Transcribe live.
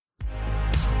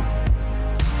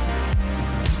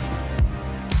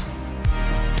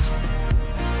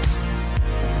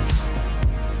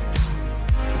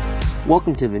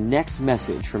Welcome to the next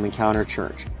message from Encounter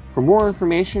Church. For more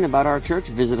information about our church,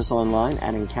 visit us online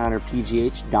at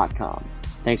encounterpgh.com.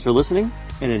 Thanks for listening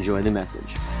and enjoy the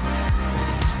message.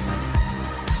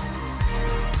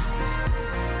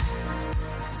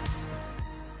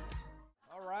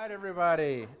 All right,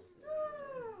 everybody.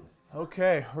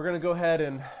 Okay, we're going to go ahead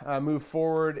and move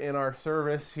forward in our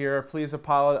service here. Please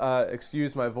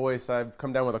excuse my voice. I've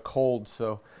come down with a cold,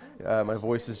 so my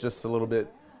voice is just a little bit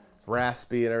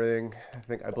raspy and everything.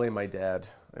 I blame my dad.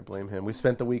 I blame him. We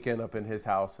spent the weekend up in his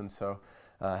house, and so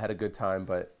had a good time,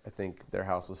 but I think their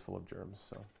house was full of germs.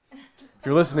 So if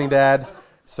you're listening, Dad,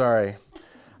 sorry.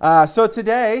 So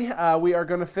today we are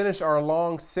going to finish our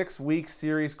long 6-week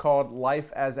series called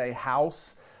Life as a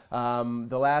House.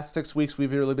 The last 6 weeks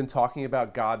we've really been talking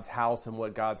about God's house and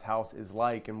what God's house is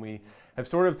like, and we have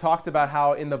sort of talked about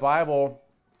how in the Bible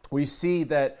we see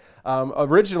that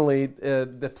originally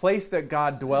the place that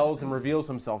God dwells and reveals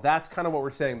himself, that's kind of what we're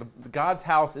saying. God's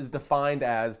house is defined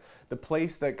as the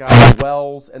place that God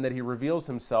dwells and that he reveals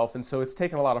himself, and so it's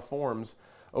taken a lot of forms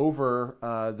over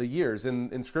the years.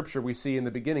 In Scripture we see in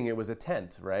the beginning it was a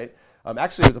tent, right?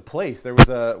 Actually, it was a place. There was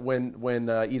when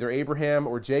either Abraham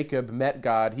or Jacob met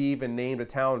God, he even named a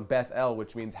town Bethel,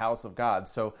 which means house of God.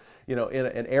 So, in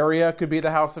an area could be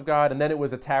the house of God, and then it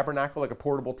was a tabernacle, like a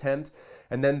portable tent,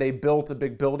 and then they built a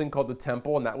big building called the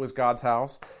temple, and that was God's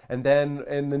house. And then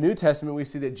in the New Testament, we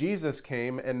see that Jesus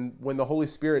came, and when the Holy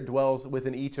Spirit dwells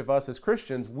within each of us as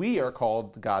Christians, we are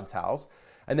called God's house.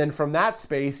 And then from that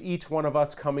space, each one of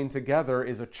us coming together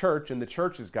is a church, and the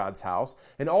church is God's house.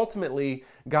 And ultimately,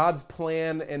 God's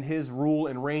plan and his rule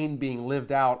and reign being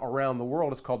lived out around the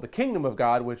world is called the kingdom of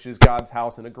God, which is God's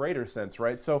house in a greater sense,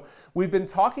 right? So we've been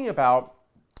talking about,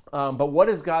 but what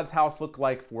does God's house look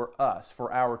like for us,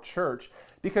 for our church?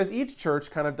 Because each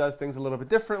church kind of does things a little bit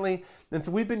differently. And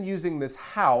so we've been using this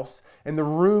house and the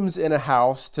rooms in a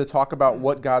house to talk about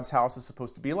what God's house is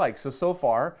supposed to be like. So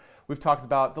far, we've talked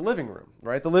about the living room,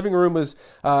 right? The living room is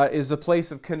a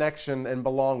place of connection and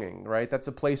belonging, right? That's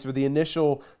a place for the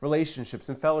initial relationships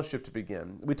and fellowship to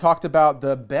begin. We talked about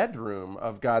the bedroom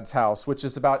of God's house, which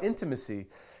is about intimacy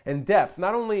and depth,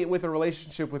 not only with a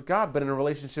relationship with God, but in a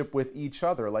relationship with each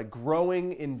other, like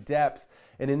growing in depth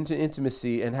and into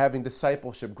intimacy and having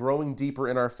discipleship, growing deeper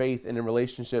in our faith and in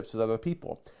relationships with other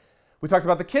people. We talked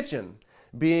about the kitchen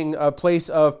being a place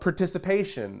of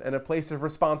participation and a place of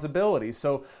responsibility.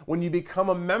 So when you become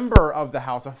a member of the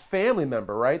house, a family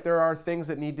member, right, there are things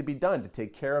that need to be done to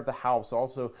take care of the house,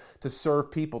 also to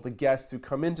serve people, the guests who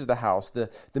come into the house, the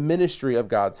ministry of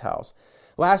God's house.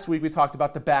 Last week we talked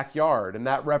about the backyard, and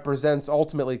that represents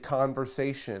ultimately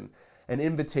conversation and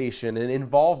invitation and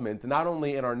involvement, not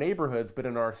only in our neighborhoods, but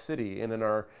in our city and in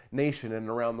our nation and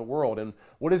around the world. And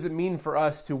what does it mean for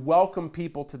us to welcome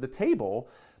people to the table,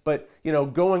 but,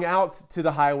 going out to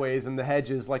the highways and the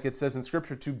hedges, like it says in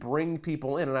Scripture, to bring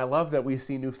people in. And I love that we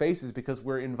see new faces because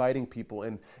we're inviting people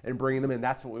in and bringing them in.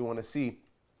 That's what we want to see,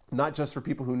 not just for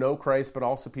people who know Christ, but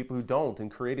also people who don't,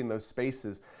 and creating those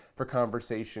spaces for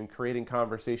conversation, creating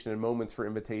conversation and moments for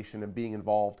invitation and being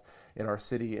involved in our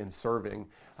city and serving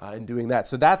and doing that.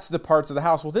 So that's the parts of the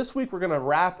house. Well, this week we're going to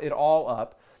wrap it all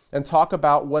up and talk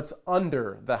about what's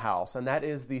under the house, and that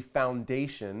is the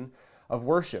foundation of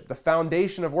worship, the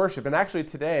foundation of worship. And actually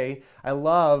today, I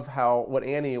love what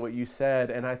you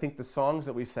said, and I think the songs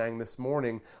that we sang this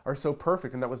morning are so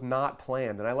perfect, and that was not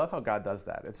planned. And I love how God does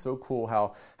that. It's so cool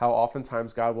how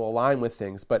oftentimes God will align with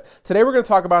things. But today we're going to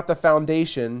talk about the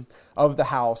foundation of the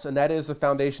house, and that is the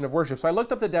foundation of worship. So I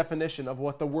looked up the definition of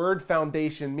what the word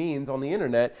foundation means on the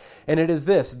internet, and it is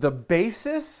this: the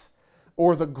basis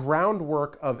or the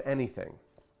groundwork of anything.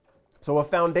 So a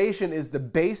foundation is the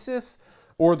basis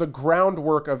or the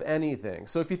groundwork of anything.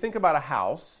 So if you think about a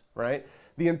house, right,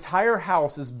 the entire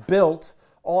house is built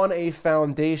on a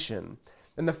foundation.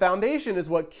 And the foundation is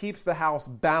what keeps the house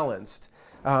balanced.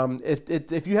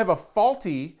 If you have a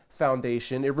faulty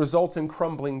foundation, it results in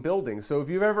crumbling buildings. So if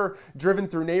you've ever driven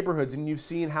through neighborhoods and you've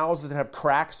seen houses that have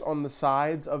cracks on the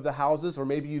sides of the houses, or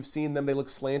maybe you've seen them, they look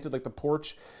slanted, like the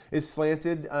porch is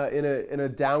slanted in a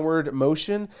downward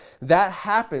motion, that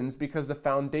happens because the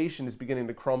foundation is beginning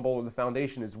to crumble, or the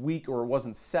foundation is weak, or it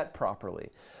wasn't set properly.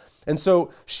 And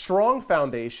so strong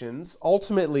foundations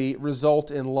ultimately result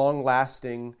in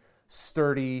long-lasting,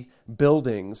 sturdy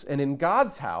buildings. And in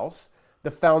God's house, the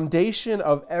foundation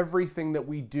of everything that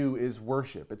we do is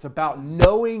worship. It's about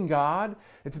knowing God.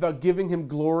 It's about giving him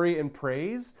glory and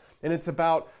praise. And it's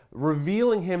about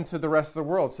revealing him to the rest of the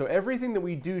world. So everything that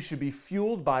we do should be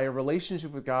fueled by a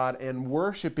relationship with God and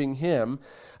worshiping him.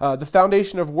 The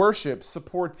foundation of worship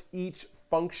supports each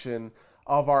function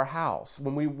of our house.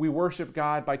 When we worship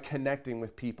God by connecting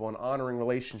with people and honoring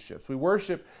relationships. We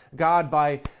worship God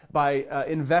by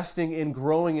investing in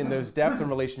growing in those depth and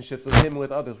relationships with Him and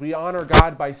with others. We honor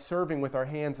God by serving with our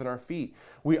hands and our feet.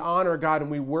 We honor God and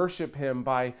we worship Him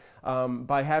by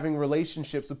having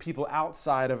relationships with people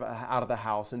outside of the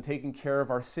house and taking care of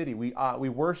our city. We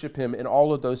worship Him in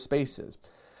all of those spaces.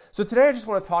 So today I just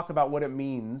want to talk about what it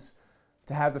means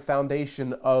to have the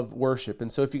foundation of worship.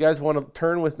 And so if you guys want to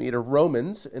turn with me to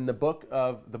Romans, in the book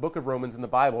of Romans in the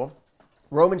Bible,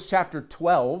 Romans chapter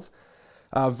 12,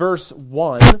 verse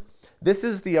 1. This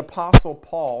is the Apostle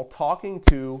Paul talking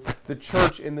to the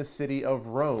church in the city of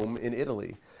Rome in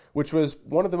Italy, which was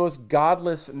one of the most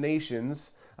godless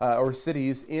nations or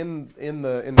cities in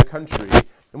the country.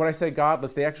 And when I say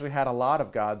godless, they actually had a lot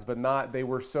of gods, but they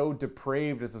were so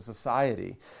depraved as a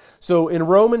society. So in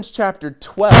Romans chapter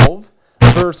 12,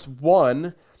 verse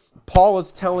 1, Paul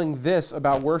is telling this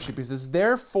about worship. He says,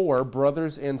 "Therefore,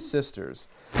 brothers and sisters,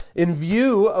 in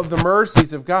view of the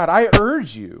mercies of God, I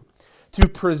urge you to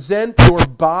present your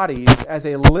bodies as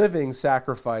a living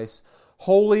sacrifice,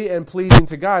 holy and pleasing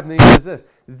to God." And then he says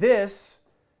this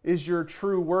is your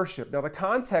true worship. Now, the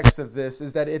context of this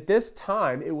is that at this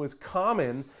time, it was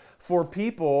common for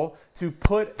people to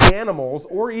put animals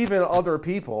or even other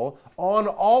people on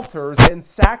altars and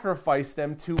sacrifice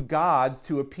them to gods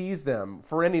to appease them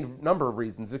for any number of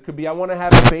reasons. It could be, I want to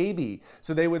have a baby,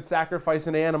 so they would sacrifice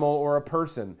an animal or a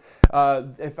person.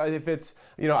 If it's,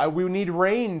 we need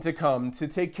rain to come to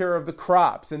take care of the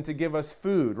crops and to give us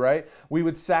food, right? We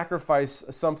would sacrifice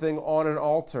something on an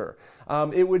altar.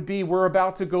 It would be, we're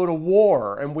about to go to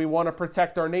war and we want to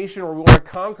protect our nation or we want to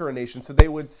conquer a nation, so they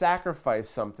would sacrifice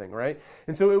something, right?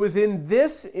 And so it was in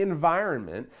this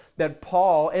environment that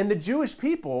Paul and the Jewish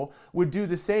people would do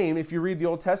the same. If you read the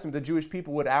Old Testament, the Jewish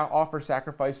people would offer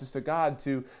sacrifices to God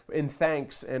in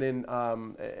thanks and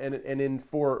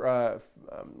for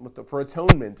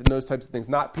atonement and those types of things.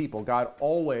 Not people. God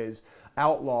always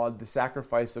outlawed the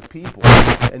sacrifice of people,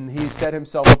 and He set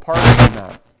Himself apart from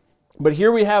that. But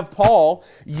here we have Paul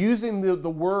using the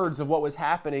words of what was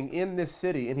happening in this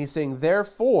city. And he's saying,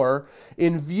 therefore,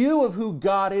 in view of who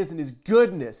God is and His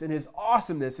goodness and His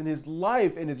awesomeness and His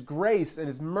life and His grace and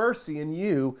His mercy in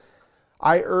you,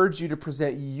 I urge you to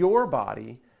present your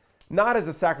body not as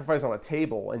a sacrifice on a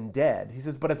table and dead, he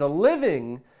says, but as a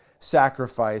living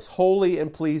sacrifice, holy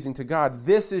and pleasing to God.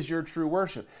 This is your true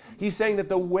worship. He's saying that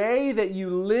the way that you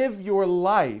live your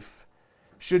life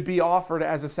should be offered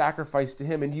as a sacrifice to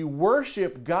Him. And you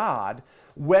worship God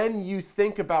when you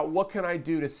think about, what can I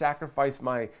do to sacrifice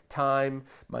my time,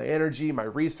 my energy, my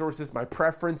resources, my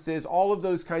preferences, all of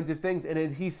those kinds of things.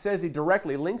 And he says, he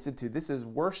directly links it to, this is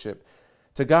worship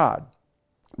to God.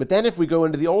 But then if we go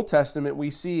into the Old Testament,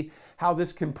 we see how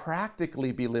this can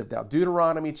practically be lived out.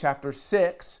 Deuteronomy chapter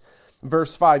 6,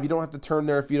 verse 5. You don't have to turn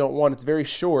there if you don't want. It's very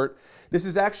short. This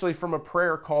is actually from a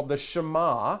prayer called the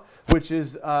Shema, which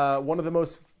is one of the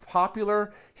most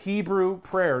popular Hebrew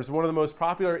prayers, one of the most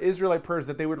popular Israelite prayers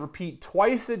that they would repeat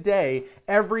twice a day,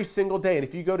 every single day. And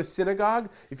if you go to synagogue,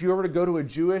 if you were to go to a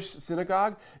Jewish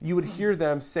synagogue, you would hear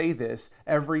them say this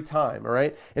every time, all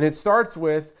right? And it starts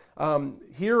with,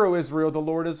 Hear, O Israel, the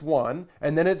Lord is one.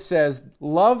 And then it says,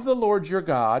 love the Lord your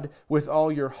God with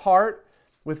all your heart,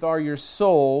 with all your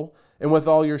soul, and with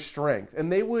all your strength.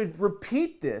 And they would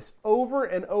repeat this over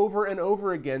and over and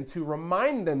over again to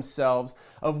remind themselves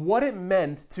of what it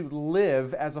meant to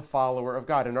live as a follower of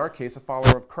God. In our case, a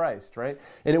follower of Christ, right?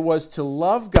 And it was to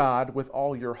love God with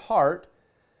all your heart,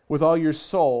 with all your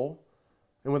soul,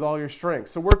 and with all your strength.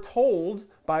 So we're told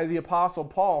by the Apostle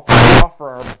Paul to offer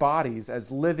our bodies as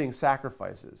living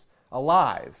sacrifices,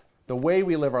 alive, the way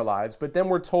we live our lives. But then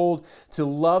we're told to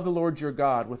love the Lord your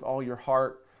God with all your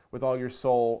heart, with all your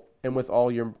soul, and with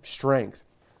all your strength.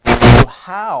 So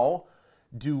how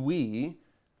do we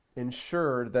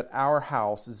ensure that our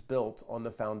house is built on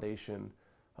the foundation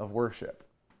of worship?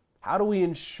 How do we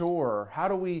ensure,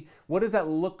 what does that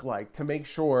look like to make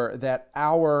sure that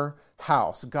our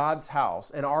house, God's house,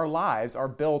 and our lives are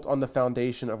built on the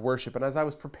foundation of worship? And as I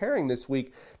was preparing this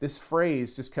week, this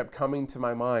phrase just kept coming to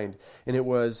my mind, and it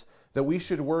was that we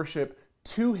should worship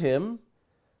to Him,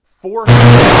 for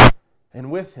Him, and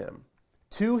with Him.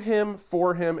 To Him,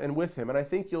 for Him, and with Him. And I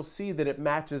think you'll see that it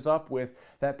matches up with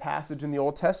that passage in the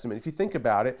Old Testament. If you think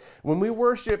about it, when we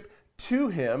worship to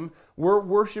Him, we're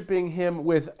worshiping Him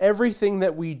with everything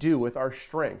that we do, with our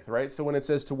strength, right? So when it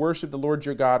says to worship the Lord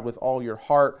your God with all your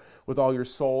heart, with all your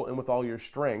soul, and with all your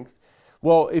strength,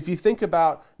 well, if you think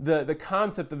about the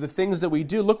concept of the things that we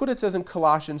do, look what it says in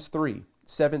Colossians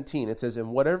 3:17. It says, "And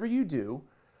whatever you do,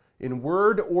 in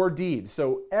word or deed,"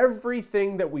 so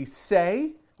everything that we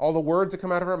say, all the words that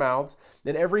come out of our mouths,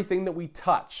 and everything that we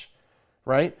touch,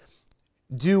 right?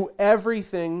 Do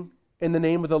everything in the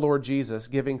name of the Lord Jesus,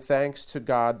 giving thanks to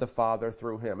God the Father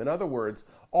through him. In other words,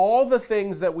 all the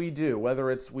things that we do,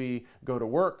 whether it's we go to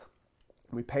work,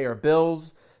 we pay our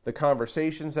bills, the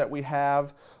conversations that we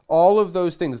have, all of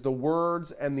those things, the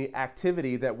words and the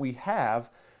activity that we have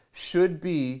should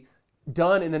be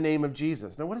done in the name of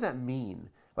Jesus. Now, what does that mean?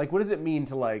 Like, what does it mean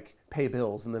to, like, pay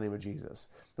bills in the name of Jesus?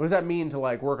 What does that mean to,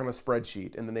 like, work on a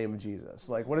spreadsheet in the name of Jesus?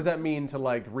 Like, what does that mean to,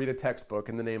 like, read a textbook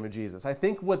in the name of Jesus? I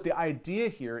think what the idea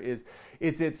here is,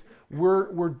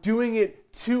 we're doing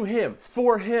it to him,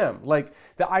 for him. Like,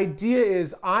 the idea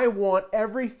is I want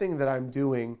everything that I'm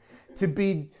doing to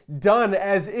be done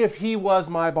as if he was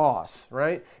my boss,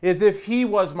 right? As if he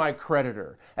was my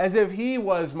creditor, as if he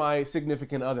was my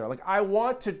significant other. Like, I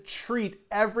want to treat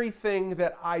everything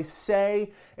that I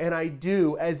say and I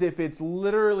do as if it's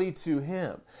literally to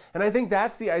him. And I think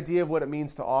that's the idea of what it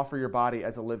means to offer your body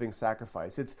as a living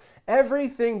sacrifice. It's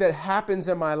everything that happens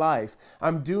in my life,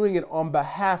 I'm doing it on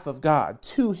behalf of God,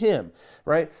 to him,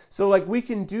 right? So, like, we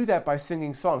can do that by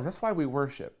singing songs. That's why we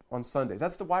worship on Sundays.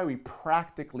 That's why we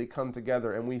practically come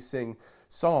together and we sing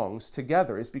songs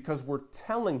together, is because we're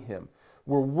telling him,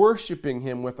 we're worshiping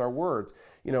him with our words.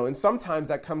 You know, and sometimes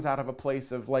that comes out of a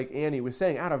place of, like Annie was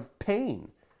saying, out of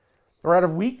pain, or out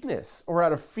of weakness, or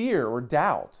out of fear or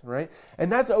doubt, right?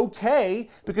 And that's okay,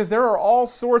 because there are all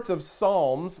sorts of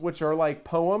psalms, which are like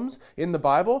poems in the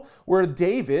Bible, where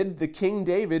David, the King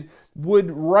David, would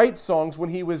write songs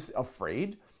when he was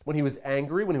afraid, when he was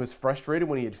angry, when he was frustrated,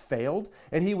 when he had failed,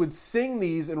 and he would sing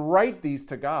these and write these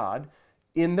to God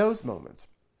in those moments.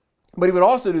 But he would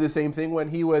also do the same thing when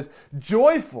he was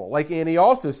joyful. Like Annie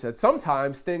also said,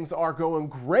 sometimes things are going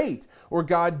great, or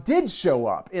God did show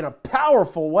up in a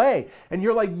powerful way. And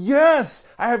you're like, yes,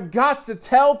 I have got to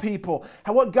tell people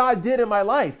what God did in my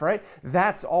life, right?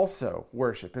 That's also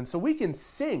worship. And so we can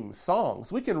sing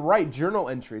songs. We can write journal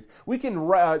entries. We can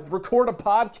record a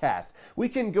podcast. We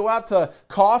can go out to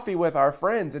coffee with our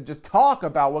friends and just talk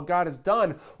about what God has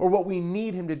done or what we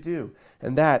need him to do.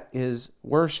 And that is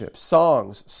worship.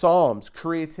 Songs, psalms,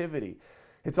 creativity.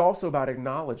 It's also about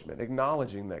acknowledgement,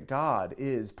 acknowledging that God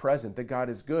is present, that God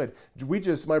is good.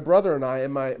 My brother and I,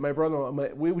 and my brother,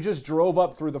 we just drove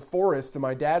up through the forest to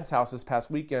my dad's house this past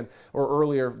weekend, or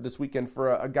earlier this weekend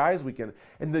for a guy's weekend.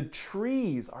 And the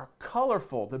trees are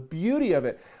colorful, the beauty of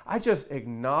it. I just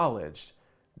acknowledged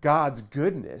God's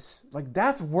goodness. Like,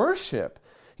 that's worship.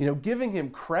 You know, giving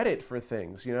him credit for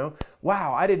things, you know.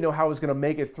 Wow, I didn't know how I was going to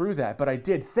make it through that, but I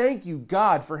did. Thank you,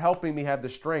 God, for helping me have the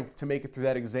strength to make it through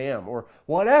that exam or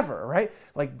whatever, right?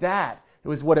 Like that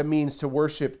was what it means to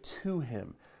worship to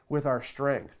him with our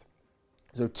strength.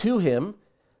 So to him,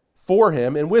 for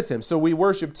him, and with him. So we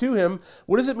worship to him.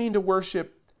 What does it mean to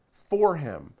worship for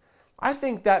him? I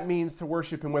think that means to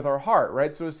worship him with our heart,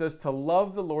 right? So it says to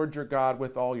love the Lord your God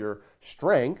with all your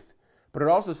strength, but it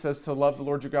also says to love the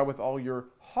Lord your God with all your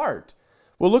heart.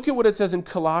 Well, look at what it says in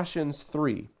Colossians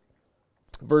 3,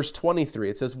 verse 23.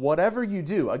 It says, whatever you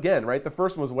do, again, right? The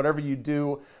first one was whatever you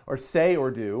do or say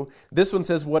or do. This one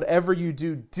says, whatever you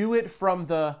do, do it from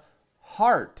the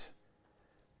heart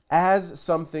as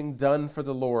something done for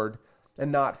the Lord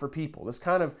and not for people. It's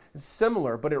kind of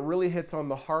similar, but it really hits on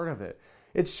the heart of it.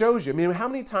 It shows you. I mean, how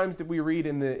many times did we read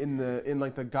in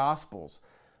the Gospels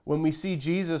when we see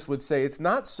Jesus would say, it's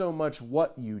not so much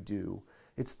what you do,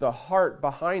 it's the heart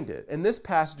behind it. And this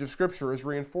passage of Scripture is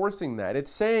reinforcing that.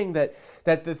 It's saying that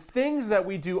the things that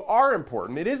we do are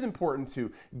important. It is important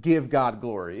to give God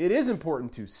glory. It is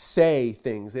important to say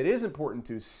things. It is important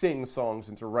to sing songs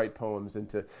and to write poems and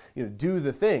to do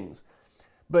the things.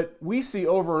 But we see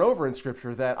over and over in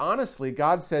Scripture that honestly,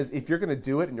 God says, if you're going to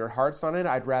do it and your heart's on it,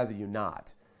 I'd rather you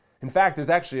not. In fact, there's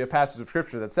actually a passage of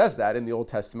Scripture that says that in the Old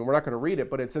Testament. We're not going to read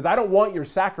it, but it says, I don't want your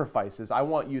sacrifices. I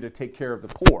want you to take care of the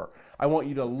poor. I want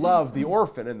you to love the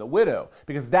orphan and the widow,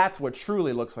 because that's what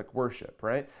truly looks like worship,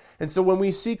 right? And so when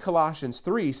we see Colossians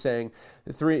 3 saying,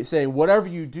 whatever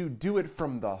you do, do it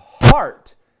from the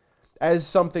heart as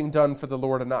something done for the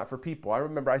Lord and not for people. I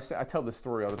remember, I tell this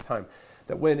story all the time,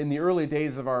 that when in the early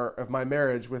days of my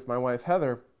marriage with my wife,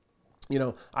 Heather,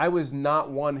 I was not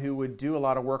one who would do a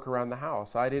lot of work around the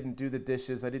house. I didn't do the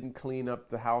dishes. I didn't clean up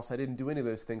the house. I didn't do any of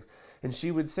those things. And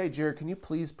she would say, Jared, can you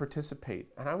please participate?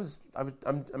 And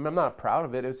I'm not proud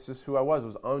of it. It's just who I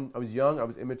was. I was young. I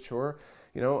was immature,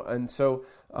 and so,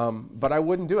 but I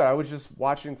wouldn't do it. I was just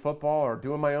watching football or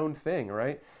doing my own thing,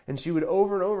 right? And she would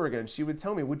over and over again, she would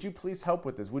tell me, would you please help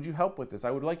with this? Would you help with this?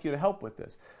 I would like you to help with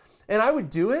this. And I would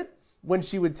do it. when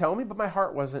she would tell me, but my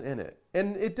heart wasn't in it.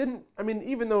 And it didn't,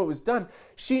 even though it was done,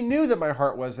 she knew that my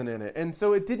heart wasn't in it. And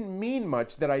so it didn't mean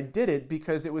much that I did it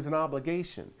because it was an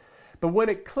obligation. But when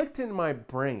it clicked in my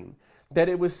brain that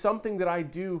it was something that I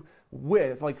do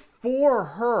for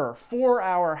her, for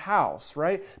our house,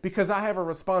 right? Because I have a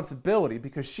responsibility,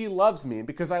 because she loves me, and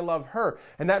because I love her.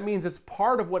 And that means it's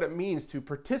part of what it means to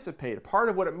participate, part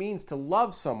of what it means to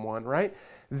love someone, right?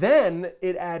 Then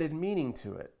it added meaning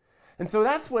to it. And so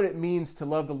that's what it means to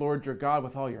love the Lord your God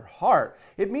with all your heart.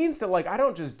 It means that I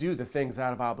don't just do the things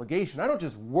out of obligation. I don't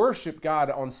just worship God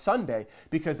on Sunday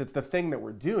because it's the thing that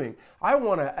we're doing. I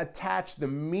want to attach the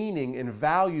meaning and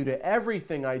value to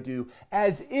everything I do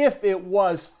as if it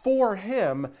was for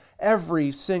Him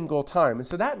every single time. And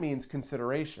so that means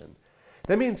consideration.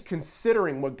 That means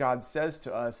considering what God says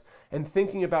to us and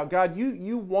thinking about, God,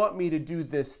 you want me to do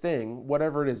this thing,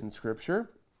 whatever it is in Scripture.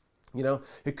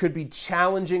 It could be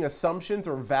challenging assumptions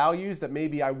or values that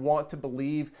maybe I want to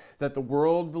believe that the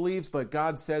world believes, but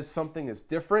God says something is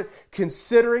different.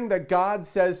 Considering that God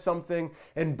says something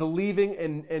and believing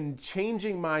and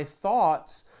changing my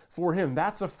thoughts for Him,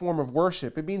 that's a form of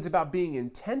worship. It means about being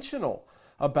intentional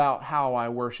about how I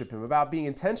worship Him, about being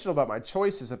intentional about my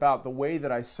choices, about the way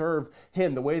that I serve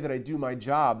Him, the way that I do my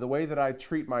job, the way that I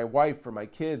treat my wife or my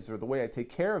kids, or the way I take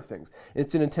care of things.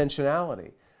 It's an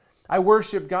intentionality. I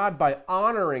worship God by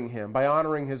honoring Him, by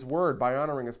honoring His Word, by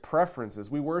honoring His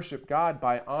preferences. We worship God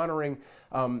by honoring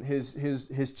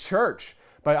His church,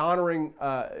 by honoring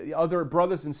other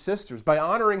brothers and sisters, by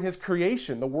honoring His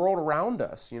creation, the world around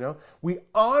us. We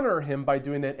honor Him by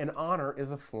doing that, and honor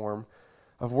is a form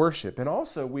of worship. And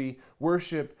also we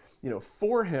worship,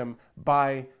 for Him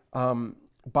by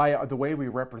the way we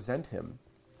represent Him,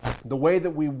 the way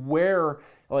that we wear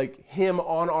Him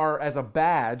as a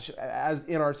badge, as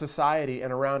in our society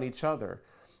and around each other.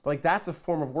 That's a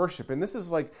form of worship. And this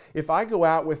is if I go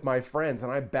out with my friends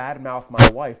and I badmouth my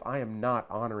wife, I am not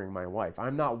honoring my wife.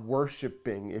 I'm not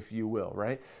worshiping, if you will,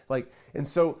 right? And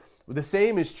so the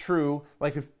same is true.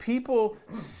 If people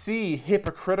see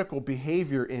hypocritical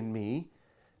behavior in me,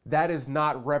 that is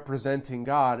not representing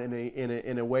God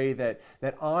in a way that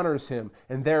honors Him.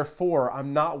 And therefore,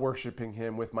 I'm not worshiping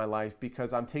Him with my life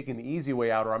because I'm taking the easy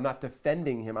way out, or I'm not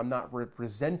defending Him. I'm not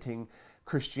representing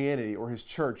Christianity or His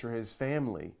church or His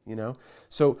family,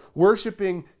 So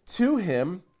worshiping to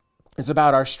Him is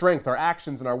about our strength, our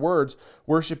actions, and our words.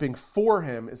 Worshiping for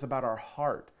Him is about our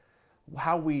heart,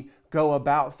 how we go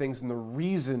about things and the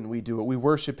reason we do it. We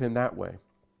worship Him that way.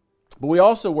 But we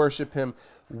also worship Him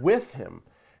with Him.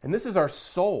 And this is our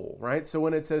soul, right? So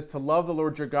when it says to love the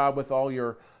Lord your God with all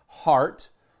your heart,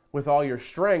 with all your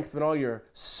strength, and all your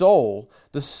soul,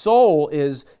 the soul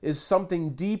is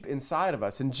something deep inside of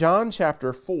us. In John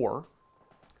chapter 4,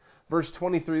 verse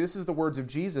 23, this is the words of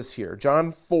Jesus here.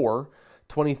 John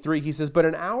 4:23, He says, "But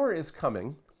an hour is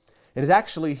coming, and is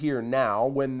actually here now,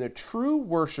 when the true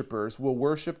worshipers will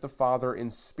worship the Father in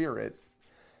spirit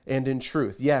and in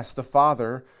truth." Yes, the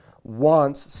Father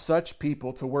wants such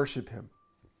people to worship Him.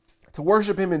 To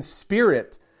worship Him in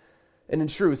spirit and in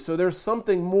truth. So there's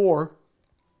something more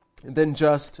than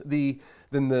just the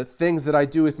things that I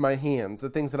do with my hands, the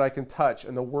things that I can touch,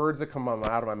 and the words that come out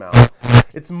of my mouth.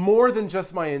 It's more than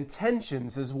just my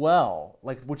intentions as well,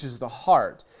 which is the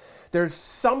heart. There's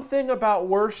something about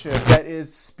worship that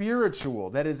is spiritual,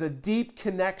 that is a deep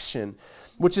connection,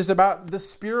 which is about the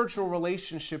spiritual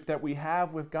relationship that we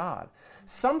have with God.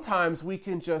 Sometimes we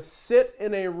can just sit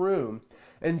in a room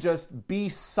and just be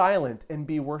silent and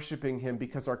be worshiping Him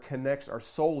because our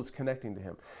soul is connecting to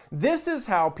Him. This is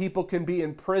how people can be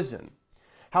in prison.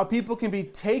 How people can be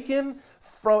taken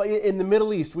from, in the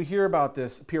Middle East, we hear about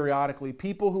this periodically,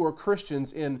 people who are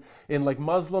Christians in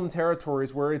Muslim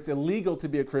territories where it's illegal to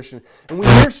be a Christian. And we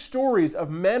hear stories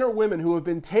of men or women who have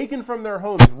been taken from their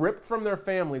homes, ripped from their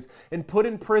families, and put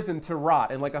in prison to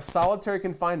rot in a solitary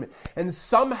confinement. And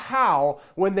somehow,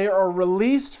 when they are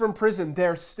released from prison,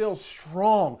 they're still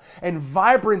strong and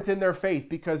vibrant in their faith,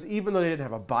 because even though they didn't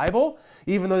have a Bible,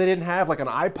 even though they didn't have an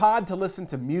iPod to listen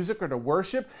to music or to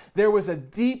worship, there was a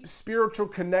deep spiritual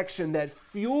connection that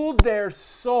fueled their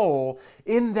soul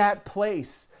in that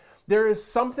place. There is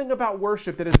something about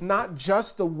worship that is not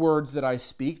just the words that I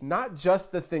speak, not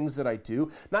just the things that I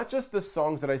do, not just the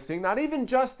songs that I sing, not even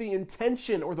just the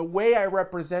intention or the way I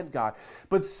represent God,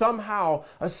 but somehow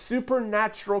a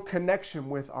supernatural connection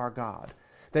with our God.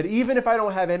 That even if I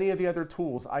don't have any of the other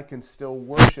tools, I can still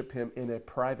worship Him in a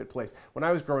private place. When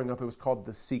I was growing up, it was called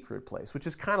the secret place, which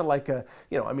is kind of like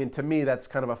to me, that's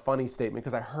kind of a funny statement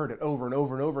because I heard it over and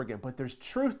over and over again, but there's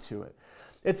truth to it.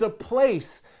 It's a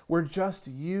place where just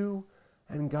you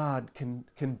and God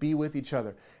can be with each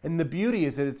other. And the beauty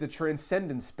is that it's a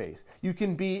transcendent space. You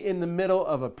can be in the middle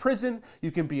of a prison,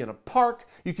 you can be in a park,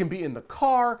 you can be in the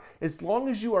car, as long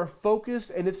as you are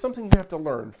focused, and it's something you have to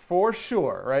learn, for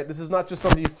sure, right? This is not just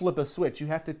something you flip a switch. You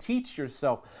have to teach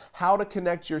yourself how to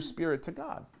connect your spirit to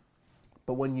God.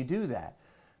 But when you do that,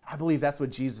 I believe that's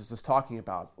what Jesus is talking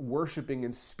about, worshiping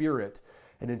in spirit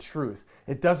and in truth.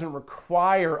 It doesn't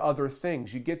require other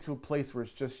things. You get to a place where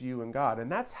it's just you and God.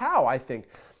 And that's how, I think,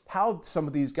 how some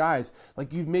of these guys,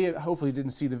 like you may have, hopefully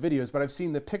didn't see the videos, but I've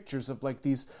seen the pictures of like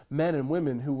these men and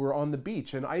women who were on the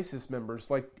beach and ISIS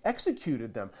members like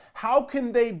executed them. How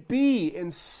can they be in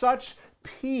such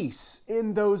peace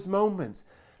in those moments?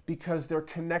 Because they're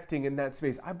connecting in that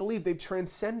space. I believe they've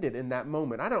transcended in that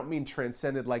moment. I don't mean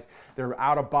transcended like their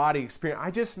out-of-body experience.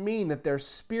 I just mean that their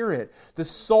spirit, the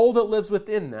soul that lives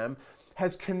within them,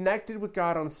 has connected with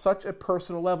God on such a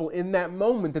personal level in that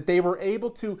moment that they were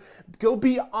able to go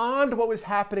beyond what was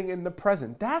happening in the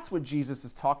present. That's what Jesus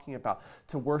is talking about,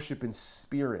 to worship in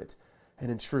spirit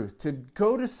and in truth. To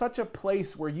go to such a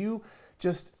place where you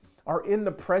just are in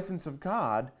the presence of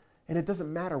God and it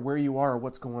doesn't matter where you are or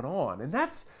what's going on. And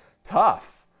that's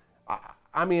tough.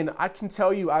 I mean, I can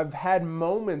tell you I've had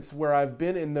moments where I've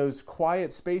been in those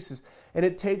quiet spaces, and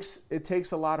it takes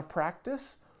a lot of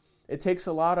practice. It takes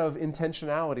a lot of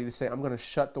intentionality to say, I'm going to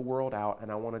shut the world out and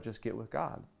I want to just get with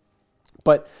God.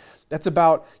 But that's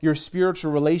about your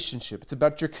spiritual relationship. It's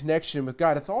about your connection with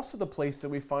God. It's also the place that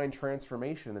we find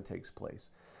transformation that takes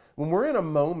place. When we're in a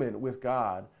moment with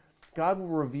God, God will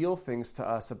reveal things to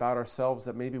us about ourselves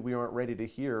that maybe we aren't ready to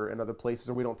hear in other places,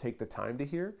 or we don't take the time to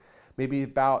hear. Maybe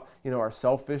about, our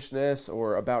selfishness,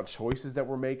 or about choices that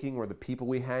we're making, or the people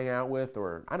we hang out with,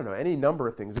 or I don't know, any number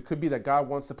of things. It could be that God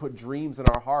wants to put dreams in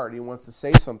our heart. He wants to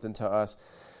say something to us,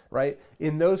 right?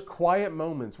 In those quiet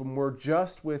moments when we're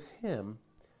just with Him,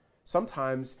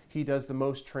 sometimes He does the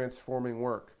most transforming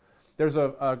work. There's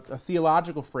a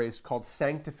theological phrase called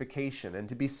sanctification. And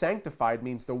to be sanctified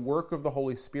means the work of the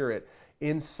Holy Spirit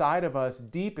inside of us,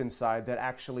 deep inside, that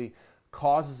actually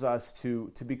causes us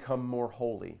to become more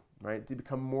holy, right? To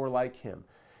become more like Him.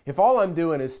 If all I'm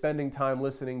doing is spending time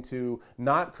listening to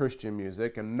not Christian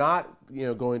music and not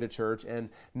going to church and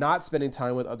not spending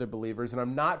time with other believers, and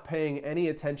I'm not paying any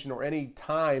attention or any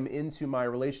time into my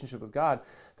relationship with God,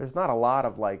 there's not a lot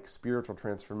of spiritual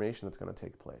transformation that's going to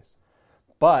take place.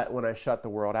 But when I shut the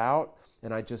world out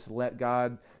and I just let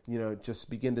God, just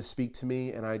begin to speak to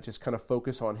me, and I just kind of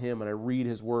focus on Him, and I read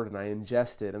His Word and I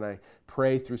ingest it and I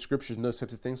pray through Scriptures and those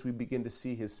types of things, we begin to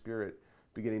see His Spirit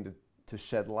beginning to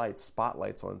shed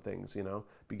spotlights on things,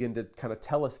 begin to kind of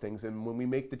tell us things. And when we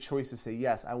make the choice to say,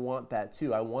 yes, I want that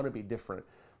too, I want to be different,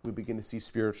 we begin to see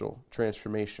spiritual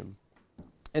transformation.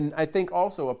 And I think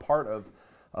also a part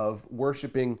of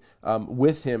worshiping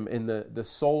with Him in the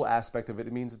soul aspect of it,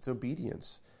 it means it's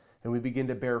obedience. And we begin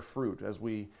to bear fruit as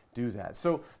we do that.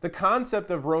 So the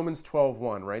concept of Romans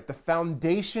 12:1, right? The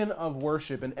foundation of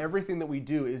worship and everything that we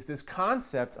do is this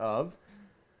concept of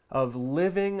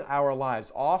living our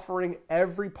lives, offering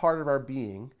every part of our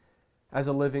being as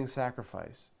a living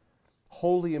sacrifice,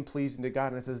 holy and pleasing to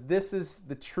God. And it says this is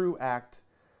the true act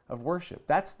of worship.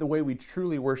 That's the way we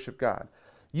truly worship God.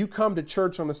 You come to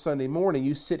church on a Sunday morning,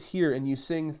 you sit here and you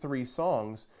sing 3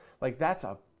 songs, that's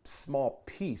a small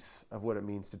piece of what it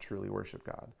means to truly worship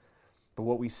God. But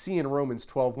what we see in Romans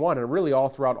 12:1, and really all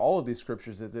throughout all of these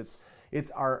scriptures, is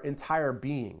it's our entire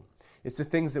being. It's the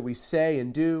things that we say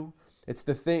and do. It's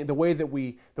the way that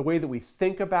we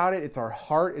think about it. It's our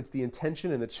heart. It's the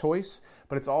intention and the choice.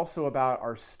 But it's also about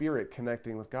our spirit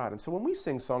connecting with God. And so when we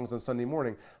sing songs on Sunday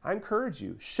morning, I encourage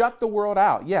you, shut the world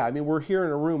out. Yeah, we're here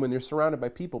in a room and you're surrounded by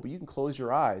people, but you can close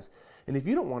your eyes. And if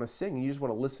you don't want to sing and you just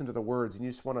want to listen to the words and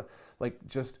you just want to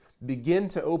just begin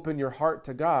to open your heart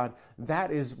to God,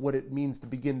 that is what it means to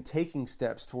begin taking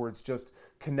steps towards just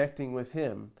connecting with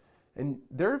Him. And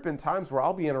there have been times where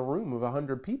I'll be in a room of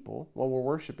 100 people while we're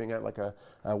worshiping at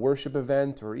a worship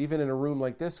event, or even in a room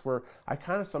like this, where I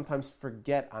kind of sometimes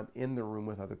forget I'm in the room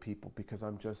with other people because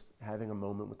I'm just having a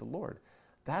moment with the Lord.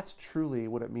 That's truly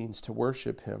what it means to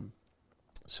worship Him.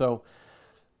 So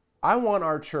I want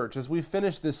our church, as we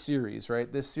finish this series,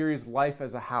 right? This series, Life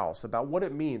as a House, about what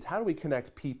it means. How do we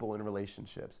connect people in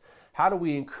relationships? How do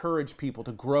we encourage people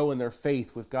to grow in their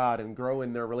faith with God and grow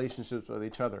in their relationships with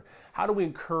each other? How do we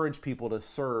encourage people to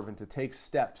serve and to take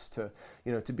steps to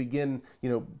begin,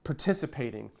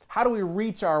 participating? How do we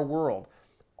reach our world?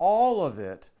 All of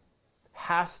it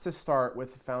has to start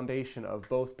with the foundation of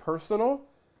both personal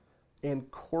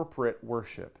and corporate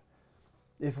worship.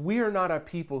 If we are not a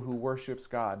people who worships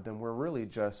God, then we're really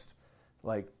just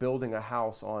like building a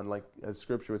house on, like as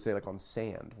Scripture would say, like on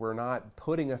sand. We're not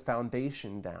putting a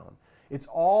foundation down. It's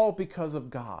all because of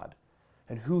God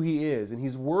and who He is, and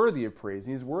He's worthy of praise,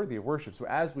 and He's worthy of worship. So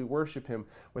as we worship Him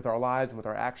with our lives and with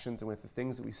our actions and with the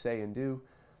things that we say and do,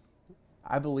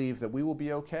 I believe that we will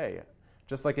be okay.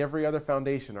 Just like every other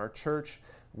foundation, our church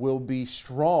will be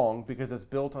strong because it's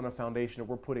built on a foundation of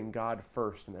we're putting God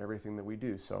first in everything that we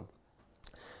do. So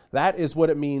that is what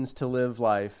it means to live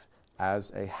life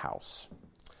as a house.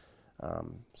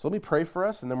 So let me pray for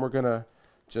us, and then we're going to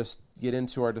just get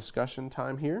into our discussion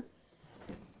time here.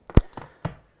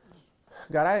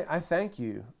 God, I thank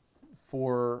You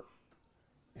for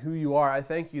who You are. I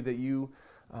thank You that You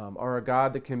are a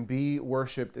God that can be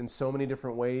worshiped in so many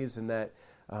different ways, and that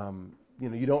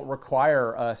You don't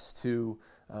require us to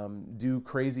do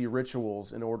crazy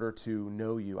rituals in order to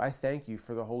know You. I thank You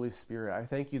for the Holy Spirit. I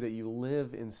thank You that You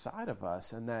live inside of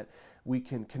us and that we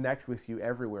can connect with You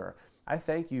everywhere. I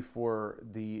thank You for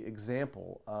the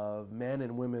example of men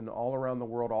and women all around the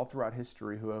world, all throughout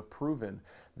history, who have proven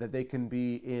that they can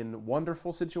be in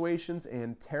wonderful situations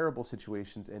and terrible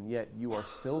situations, and yet You are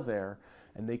still there,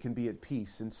 and they can be at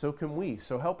peace, and so can we.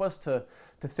 So help us to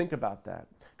think about that.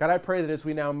 God, I pray that as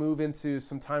we now move into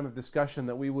some time of discussion,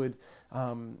 that we would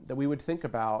think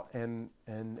about and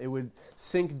it would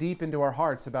sink deep into our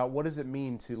hearts about what does it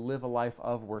mean to live a life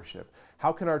of worship?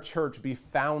 How can our church be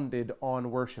founded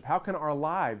on worship? How can our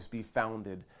lives be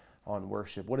founded on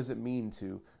worship? What does it mean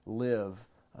to live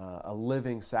a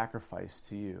living sacrifice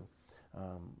to You?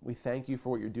 We thank You for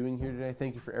what You're doing here today.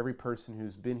 Thank You for every person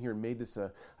who's been here and made this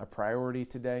a priority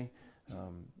today.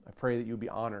 I pray that You'll be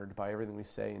honored by everything we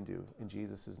say and do. In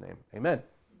Jesus' name, amen.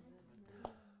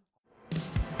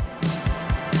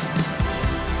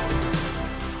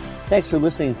 Thanks for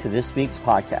listening to this week's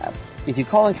podcast. If you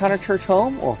call Encounter Church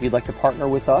home, or if you'd like to partner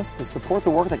with us to support the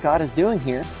work that God is doing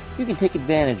here, you can take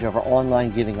advantage of our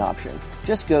online giving option.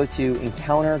 Just go to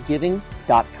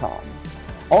encountergiving.com.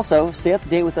 Also, stay up to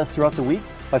date with us throughout the week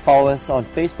by following us on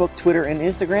Facebook, Twitter, and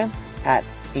Instagram at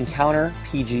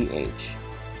EncounterPGH.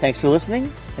 Thanks for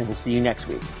listening, and we'll see you next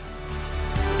week.